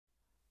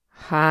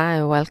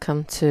Hi,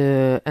 welcome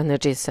to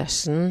Energy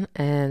Session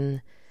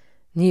and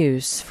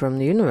News from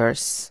the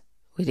Universe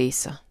with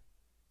Iisa.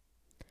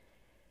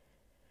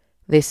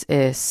 This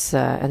is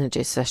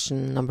Energy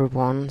Session number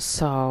 1,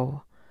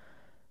 so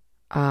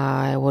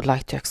I would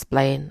like to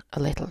explain a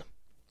little.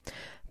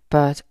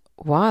 But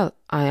while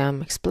I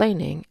am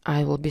explaining,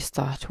 I will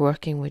start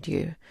working with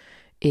you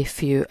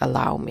if you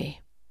allow me.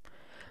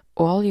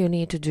 All you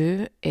need to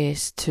do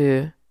is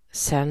to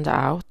send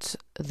out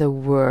the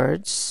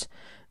words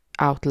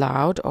out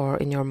loud or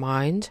in your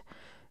mind,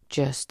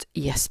 just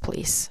yes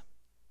please.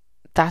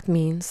 That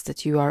means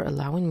that you are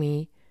allowing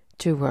me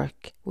to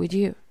work with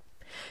you.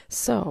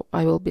 So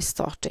I will be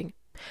starting.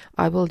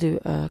 I will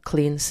do a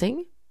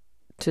cleansing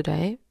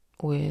today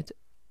with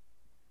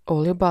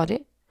all your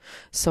body,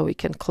 so we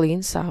can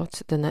cleanse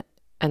out the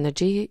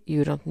energy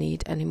you don't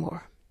need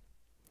anymore.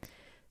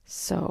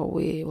 So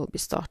we will be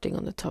starting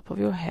on the top of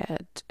your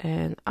head,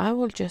 and I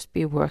will just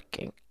be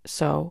working.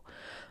 So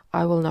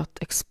I will not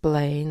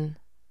explain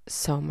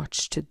so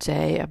much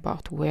today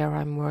about where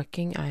I'm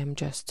working. I am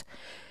just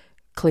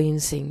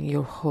cleansing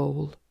your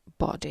whole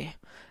body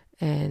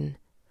and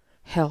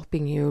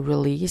helping you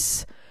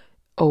release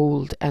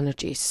old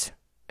energies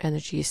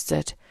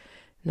that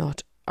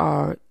not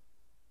are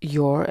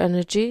your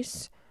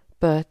energies,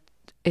 but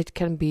it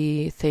can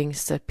be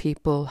things that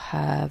people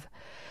have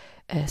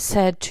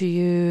said to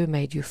you,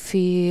 made you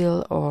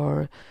feel,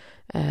 or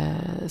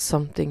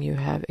something you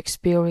have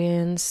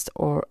experienced,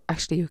 or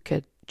actually you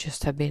could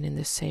just have been in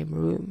the same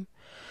room.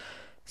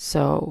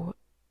 So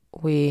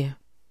we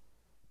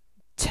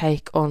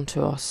take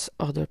onto us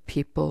other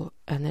people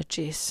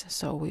energies,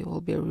 so we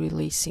will be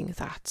releasing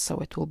that, so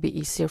it will be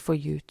easier for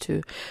you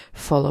to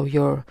follow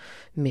your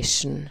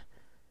mission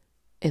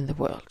in the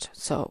world.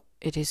 So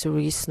it is a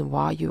reason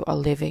why you are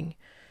living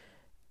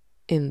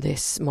in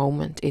this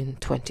moment in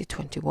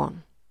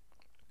 2021.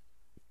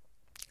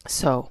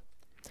 So,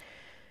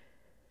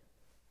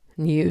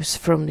 news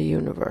from the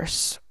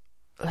universe.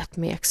 Let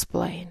me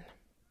explain.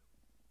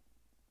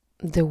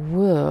 The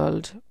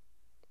world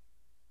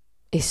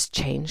is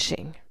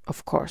changing,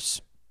 of course,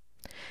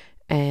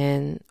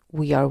 and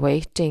we are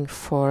waiting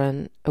for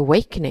an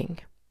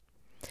awakening.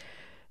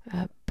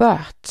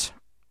 But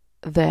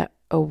the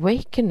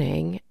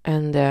awakening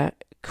and the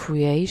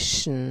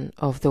creation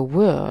of the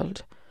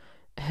world,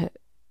 it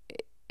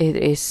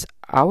is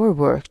our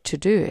work to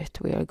do it.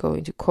 We are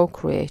going to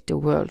co-create the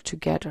world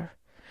together.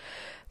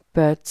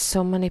 But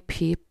so many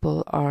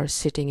people are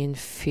sitting in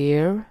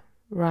fear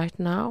right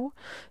now,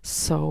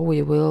 so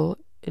we will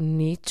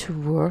need to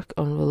work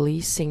on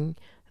releasing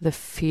the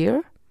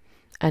fear.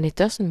 And it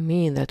doesn't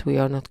mean that we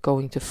are not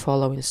going to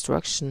follow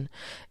instruction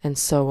and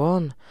so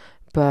on,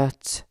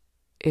 but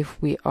if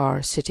we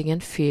are sitting in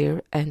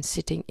fear and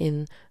sitting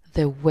in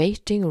the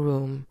waiting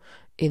room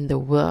in the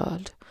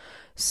world,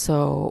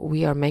 so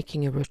we are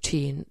making a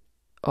routine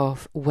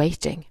of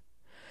waiting.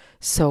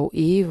 So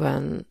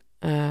even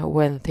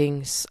when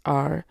things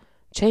are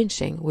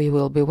changing, we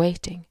will be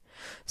waiting.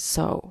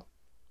 So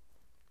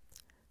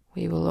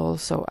we will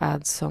also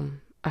add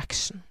some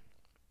action.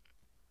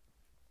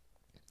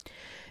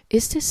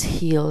 Is this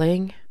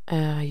healing?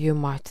 You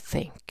might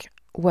think.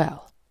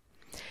 Well,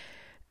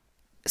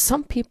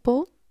 some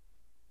people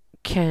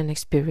can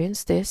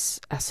experience this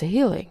as a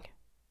healing,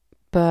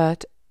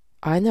 but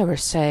I never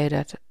say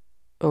that,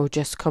 oh,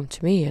 just come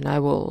to me and I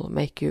will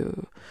make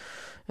you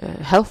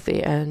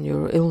healthy and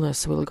your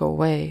illness will go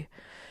away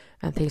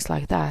and things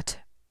like that.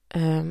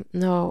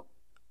 No,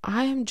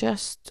 I am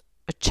just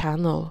a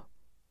channel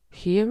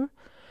here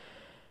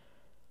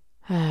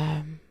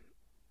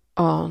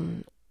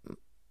on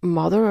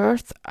Mother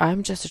Earth.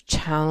 I'm just a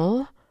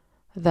channel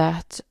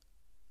that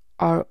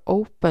are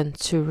open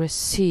to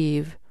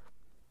receive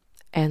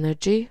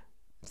energy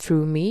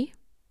through me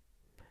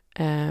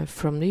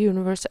from the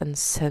universe and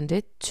send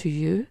it to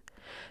you,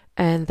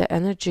 and the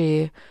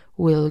energy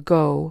will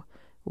go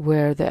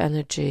where the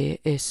energy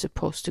is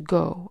supposed to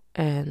go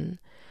and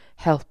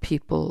help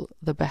people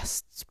the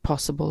best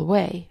possible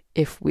way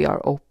if we are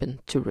open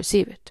to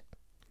receive it.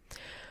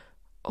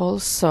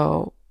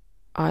 Also,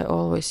 I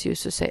always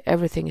used to say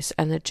everything is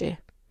energy,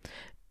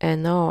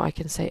 and now I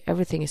can say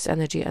everything is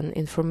energy and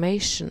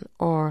information,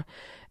 or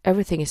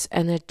everything is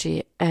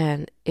energy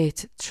and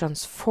it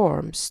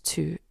transforms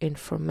to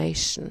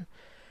information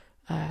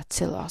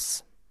till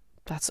us.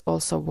 That's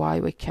also why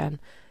we can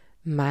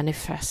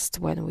manifest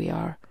when we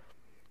are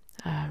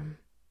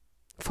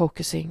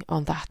focusing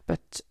on that,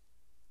 but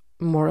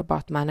more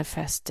about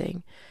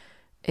manifesting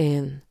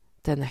in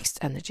the next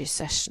energy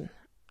session.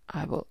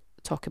 I will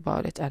talk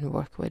about it and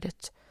work with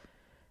it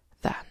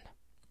then.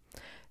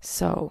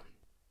 So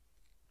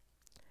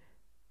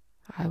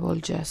I will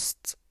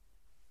just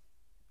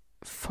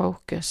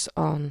focus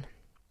on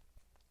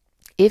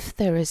if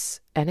there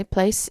is any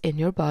place in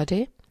your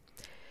body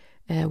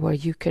where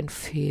you can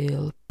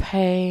feel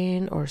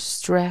pain or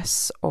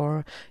stress,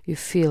 or you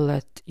feel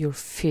that your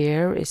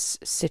fear is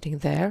sitting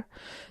there.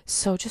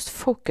 So just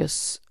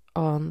focus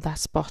on that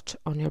spot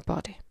on your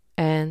body.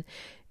 And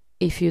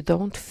if you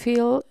don't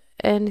feel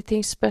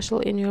anything special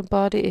in your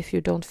body, if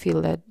you don't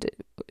feel that,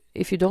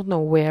 if you don't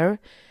know where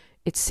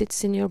it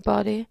sits in your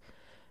body,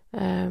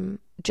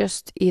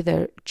 just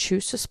either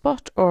choose a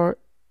spot or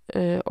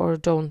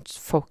don't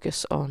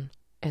focus on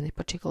any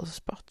particular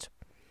spot.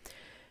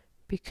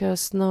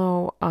 Because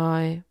now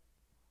I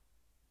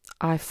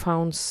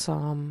found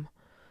some,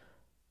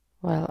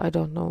 well, I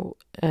don't know,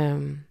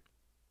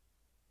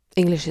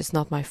 English is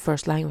not my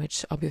first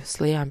language,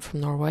 obviously, I'm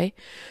from Norway,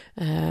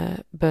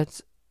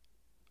 but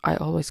I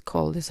always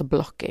call this a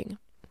blocking.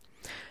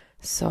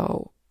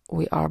 So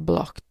we are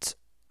blocked,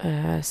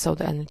 so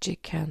the energy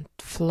can't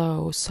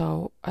flow,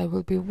 so I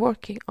will be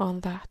working on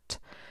that.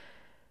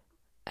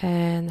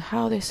 And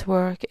how this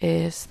works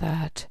is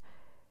that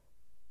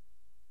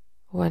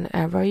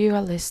whenever you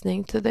are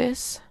listening to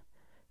this,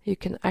 you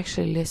can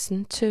actually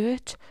listen to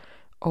it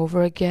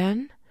over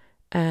again,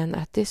 and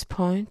at this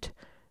point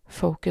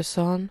focus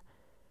on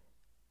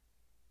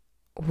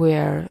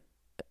where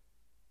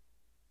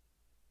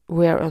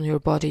on your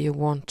body you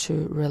want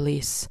to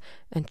release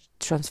and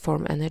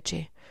transform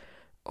energy,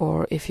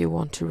 or if you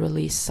want to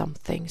release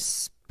something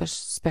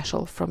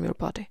special from your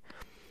body.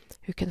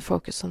 You can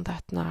focus on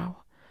that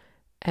now.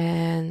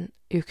 And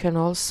you can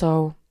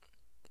also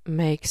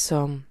make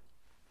some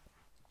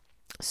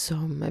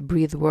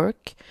breathe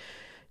work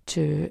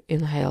to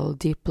inhale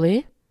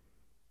deeply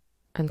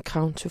and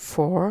count to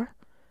 4,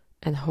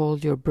 and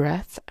hold your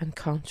breath and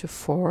count to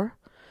 4,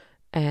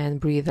 and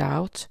breathe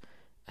out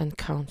and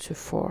count to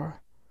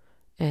 4.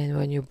 And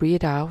when you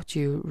breathe out,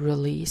 you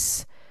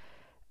release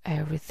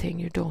everything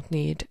you don't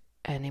need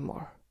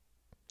anymore.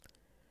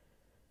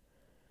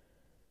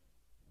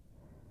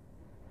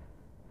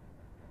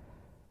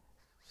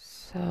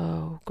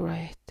 So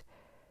great.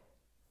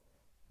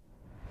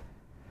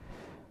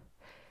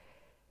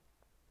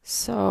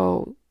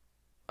 So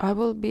I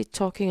will be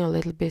talking a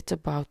little bit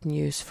about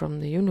news from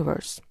the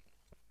universe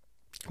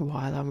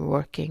while I'm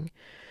working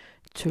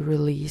to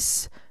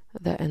release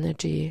the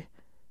energy,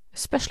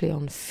 especially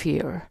on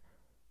fear,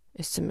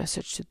 is the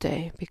message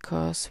today,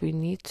 because we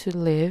need to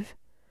live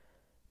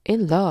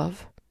in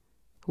love,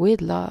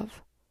 with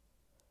love,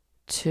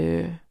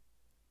 to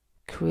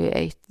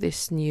create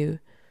this new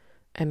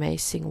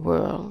amazing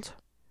world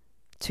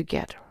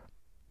together.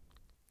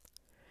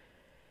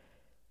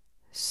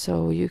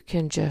 So you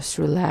can just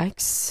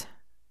relax,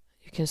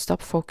 you can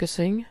stop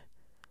focusing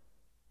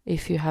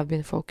if you have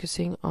been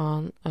focusing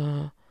on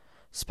a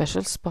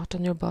special spot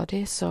on your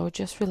body, so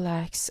just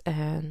relax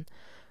and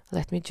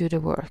let me do the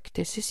work.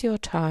 This is your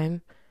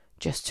time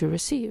just to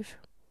receive.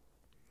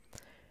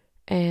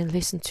 And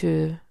listen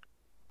to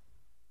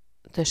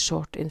the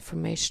short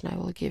information I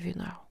will give you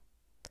now.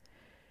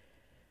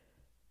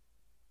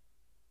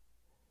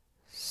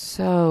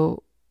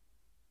 So,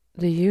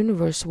 the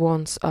universe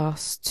wants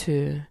us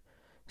to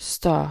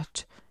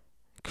start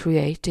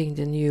creating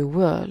the new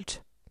world.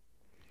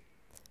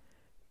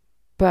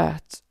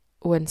 But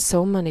when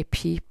so many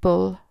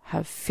people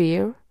have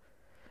fear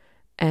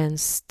and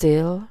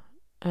still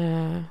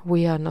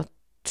we are not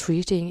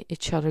treating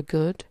each other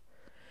good,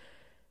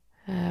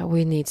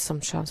 we need some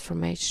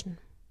transformation.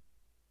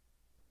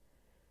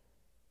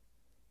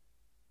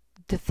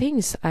 The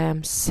things I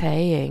am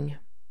saying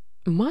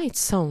might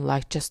sound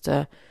like just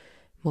a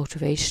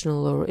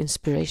motivational or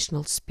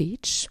inspirational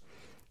speech,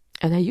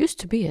 and I used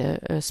to be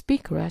a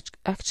speaker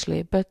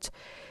actually, but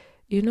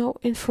you know,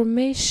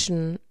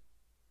 information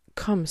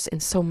comes in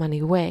so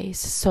many ways,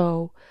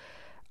 so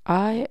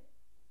I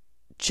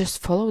just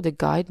follow the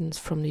guidance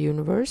from the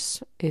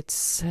universe.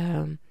 It's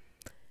 5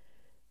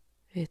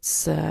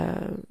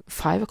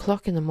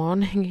 o'clock in the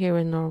morning here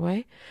in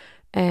Norway,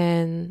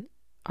 and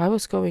I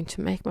was going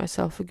to make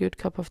myself a good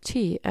cup of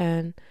tea,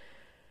 and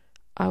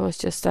I was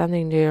just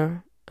standing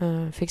there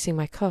fixing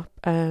my cup,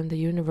 and the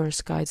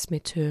universe guides me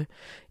to,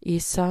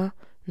 Iisa,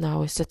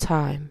 now is the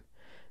time.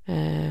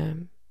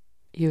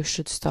 You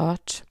should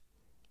start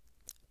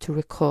to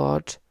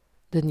record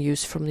the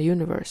news from the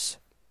universe.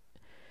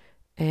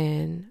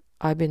 And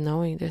I've been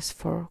knowing this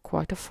for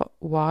quite a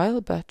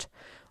while, but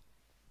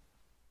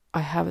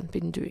I haven't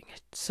been doing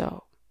it.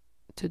 So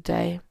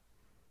today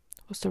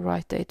was the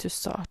right day to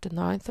start, the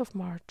 9th of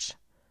March.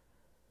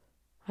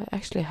 I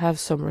actually have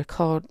some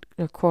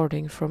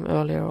recording from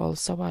earlier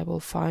also. I will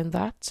find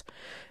that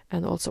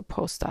and also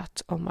post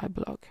that on my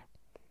blog.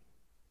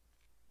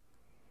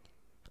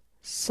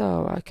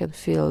 So I can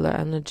feel the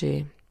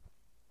energy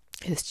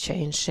is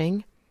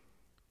changing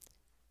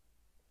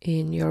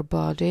in your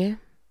body.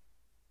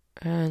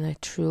 And I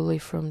truly,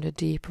 from the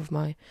deep of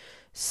my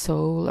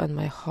soul and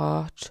my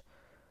heart,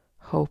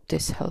 hope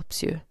this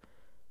helps you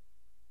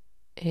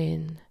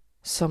in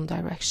some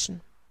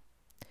direction.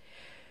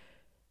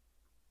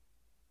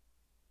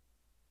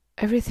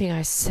 Everything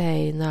I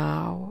say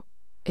now,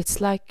 it's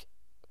like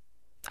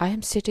I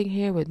am sitting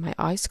here with my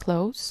eyes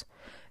closed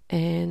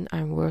and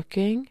I'm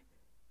working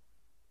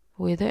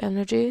with the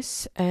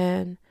energies,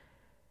 and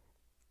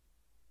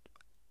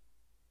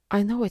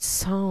I know it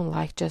sounds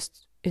like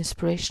just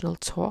inspirational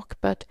talk,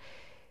 but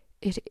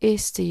it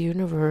is the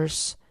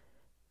universe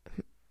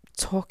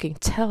talking,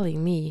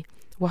 telling me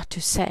what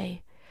to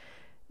say.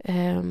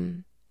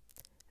 I'm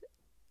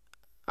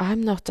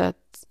not that,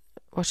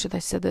 what should I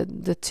say,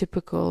 the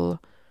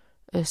typical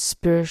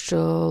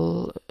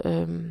spiritual,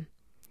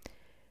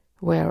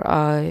 where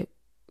I,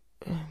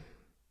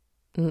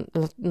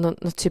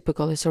 not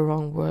typical is a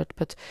wrong word,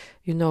 but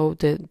you know,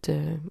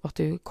 the what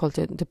do you call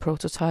it, the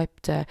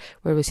prototype,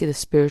 where we see the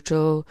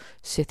spiritual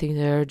sitting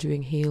there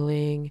doing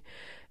healing,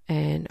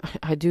 and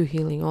I do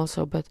healing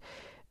also, but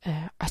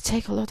I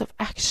take a lot of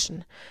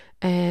action,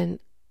 and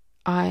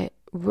I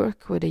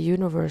work with the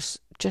universe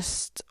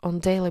just on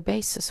daily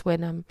basis.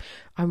 When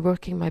I'm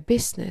working my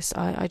business,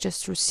 I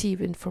just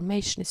receive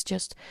information. It's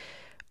just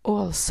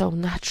all so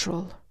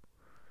natural.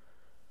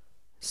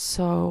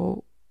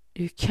 So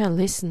you can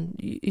listen.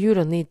 You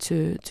don't need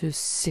to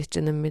sit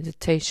in a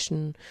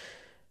meditation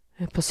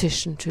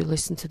position to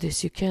listen to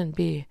this. You can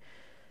be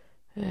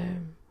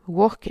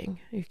walking.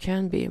 You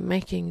can be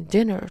making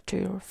dinner to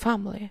your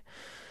family.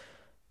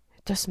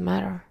 It doesn't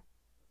matter,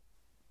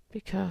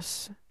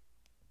 because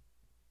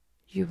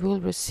you will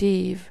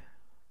receive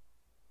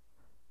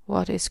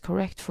what is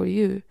correct for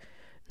you,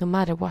 no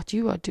matter what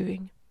you are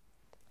doing.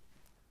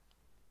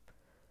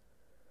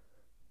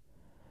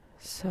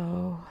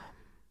 So,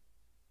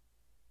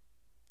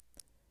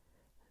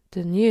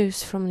 the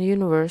news from the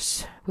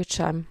universe, which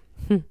I'm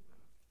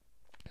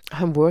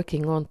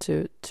working on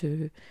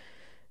to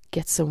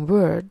get some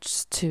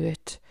words to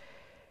it.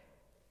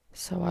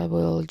 So I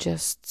will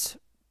just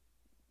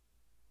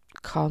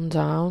calm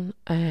down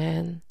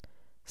and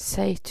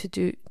say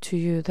to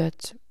you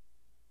that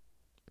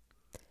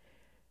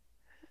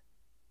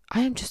I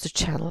am just a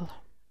channel,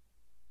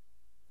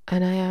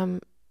 and I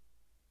am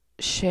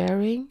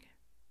sharing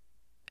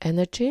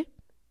energy,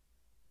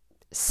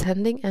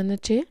 sending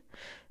energy,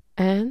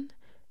 and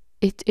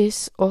it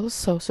is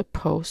also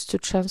supposed to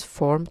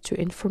transform to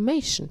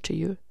information to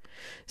you.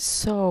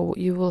 So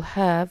you will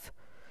have,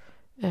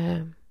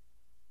 you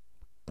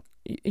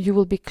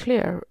will be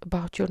clear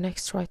about your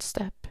next right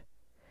step.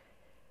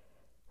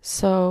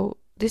 So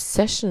these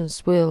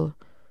sessions will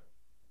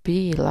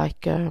be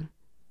like a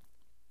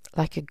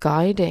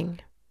guiding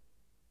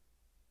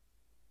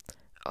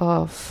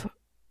of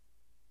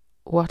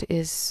what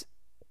is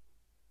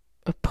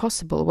a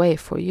possible way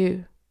for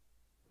you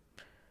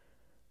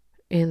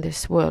in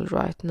this world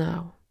right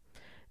now.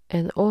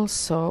 And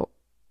also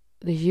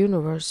the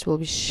universe will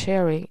be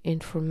sharing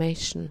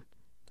information,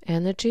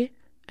 energy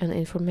and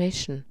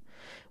information,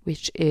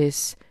 which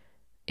is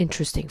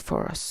interesting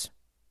for us.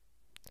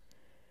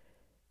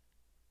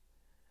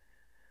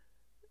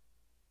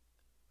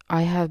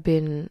 I have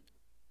been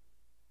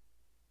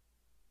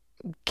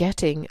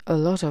getting a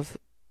lot of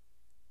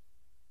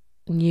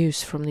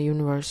news from the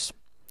universe,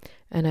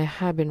 and I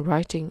have been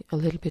writing a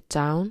little bit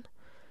down,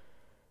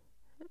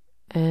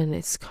 and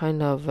it's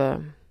kind of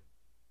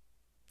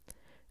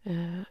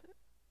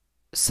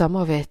some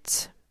of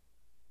it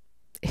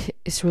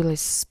is really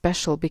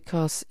special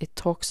because it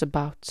talks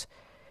about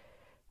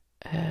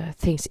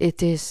things.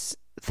 It is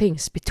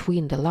things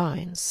between the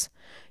lines.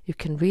 You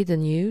can read the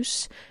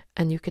news,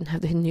 and you can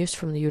have the news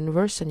from the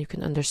universe, and you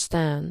can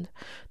understand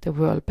the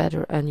world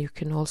better, and you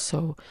can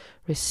also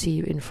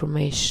receive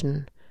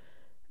information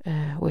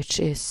which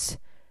is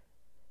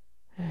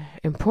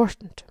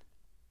important.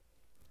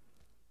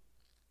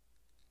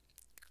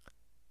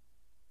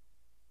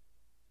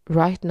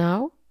 Right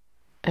now,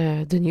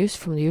 the news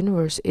from the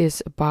universe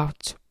is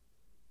about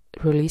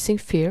releasing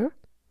fear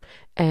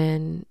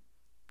and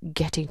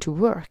getting to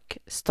work,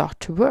 start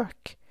to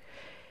work.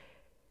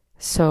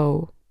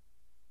 So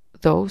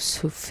those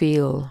who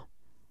feel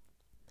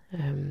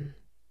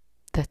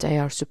that they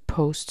are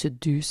supposed to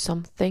do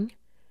something,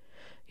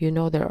 you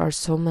know, there are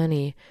so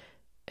many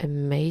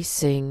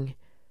amazing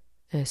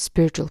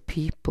spiritual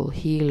people,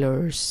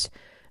 healers,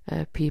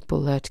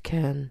 people that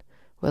can,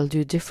 well,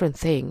 do different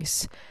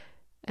things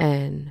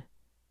and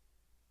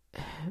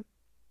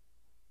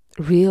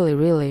really,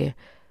 really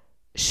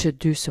should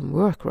do some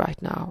work right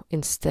now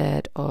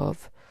instead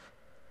of,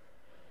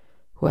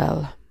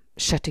 well,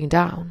 shutting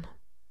down.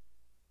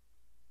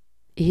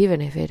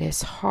 Even if it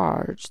is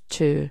hard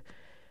to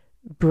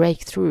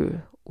break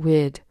through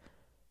with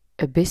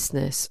a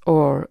business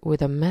or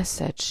with a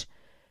message,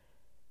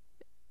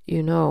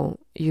 you know,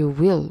 you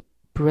will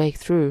break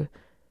through,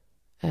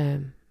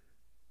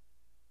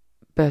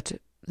 but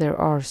there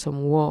are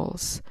some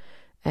walls,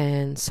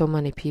 and so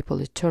many people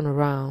that turn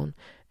around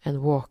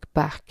and walk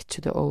back to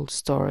the old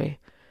story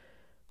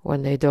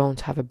when they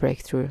don't have a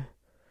breakthrough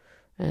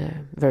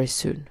very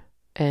soon,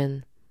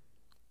 and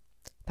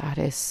that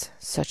is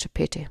such a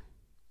pity.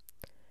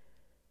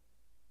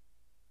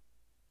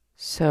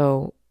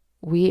 So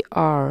we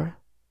are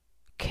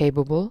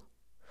capable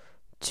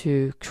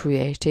to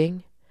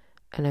creating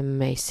an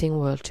amazing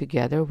world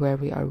together, where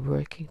we are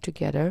working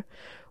together,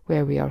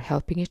 where we are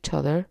helping each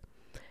other,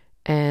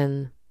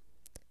 and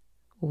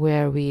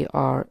where we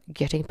are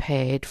getting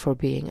paid for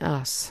being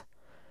us,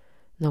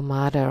 no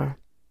matter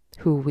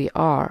who we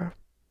are,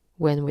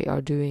 when we are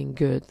doing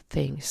good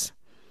things,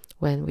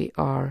 when we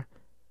are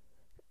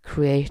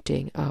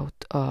creating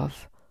out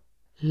of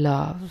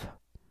love.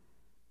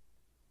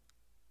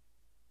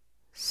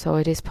 So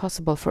it is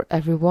possible for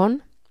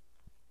everyone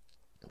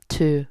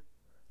to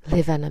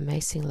live an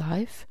amazing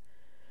life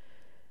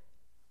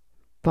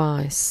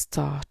by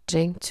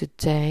starting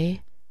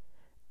today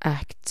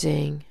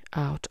acting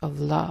out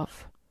of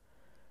love.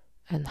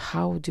 And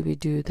how do we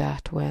do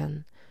that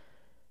when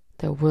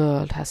the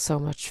world has so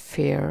much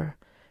fear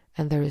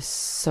and there is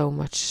so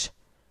much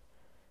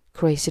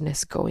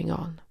craziness going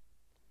on?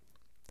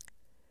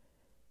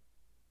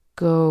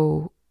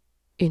 Go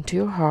into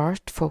your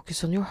heart,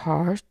 focus on your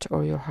heart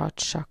or your heart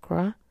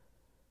chakra,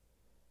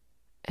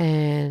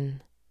 and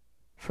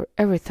for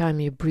every time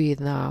you breathe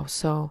now,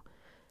 so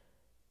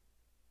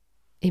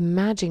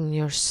imagine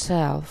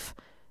yourself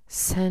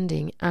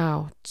sending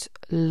out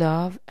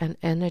love and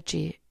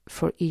energy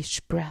for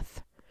each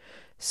breath.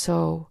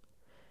 So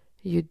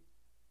you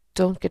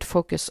don't get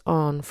focused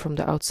on from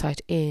the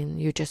outside in,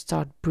 you just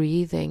start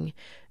breathing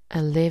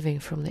and living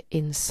from the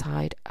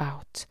inside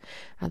out.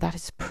 And that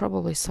is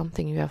probably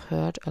something you have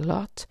heard a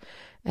lot,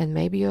 and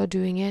maybe you're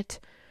doing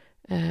it,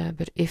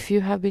 but if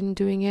you have been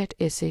doing it,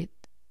 it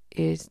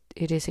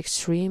is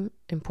extreme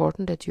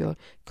important that you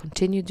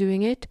continue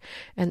doing it.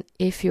 And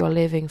if you are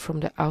living from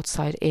the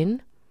outside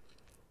in,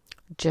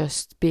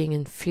 just being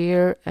in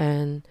fear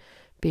and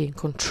being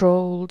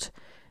controlled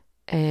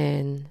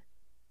and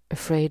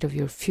afraid of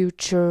your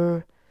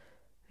future,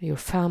 your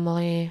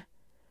family,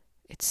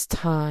 it's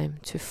time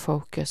to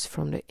focus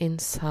from the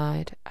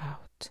inside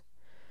out.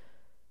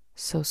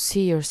 So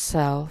see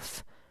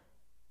yourself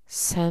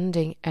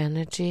sending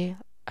energy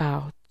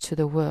out to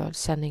the world,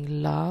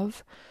 sending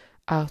love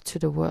out to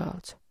the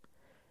world,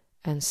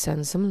 and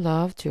send some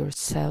love to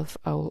yourself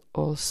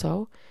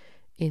also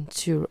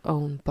into your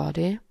own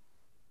body.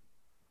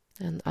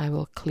 And I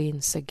will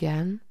cleanse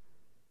again.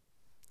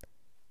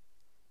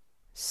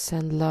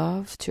 Send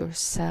love to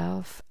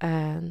yourself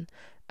and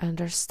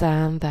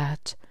understand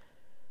that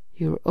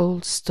your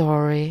old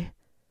story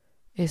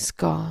is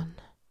gone.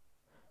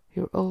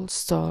 Your old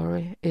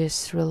story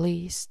is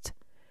released.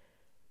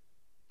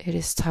 It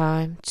is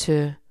time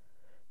to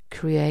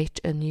create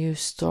a new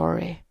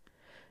story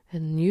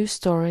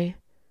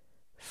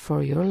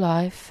for your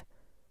life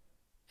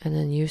and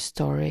a new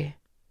story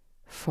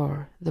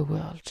for the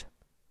world.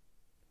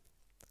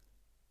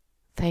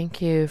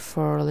 Thank you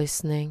for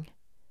listening.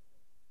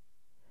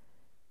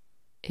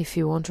 If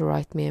you want to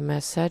write me a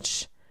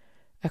message,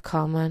 a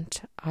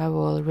comment, I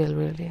will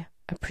really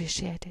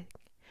appreciate it.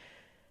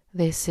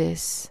 This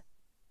is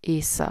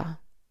Iisa.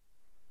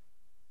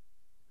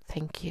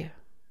 Thank you.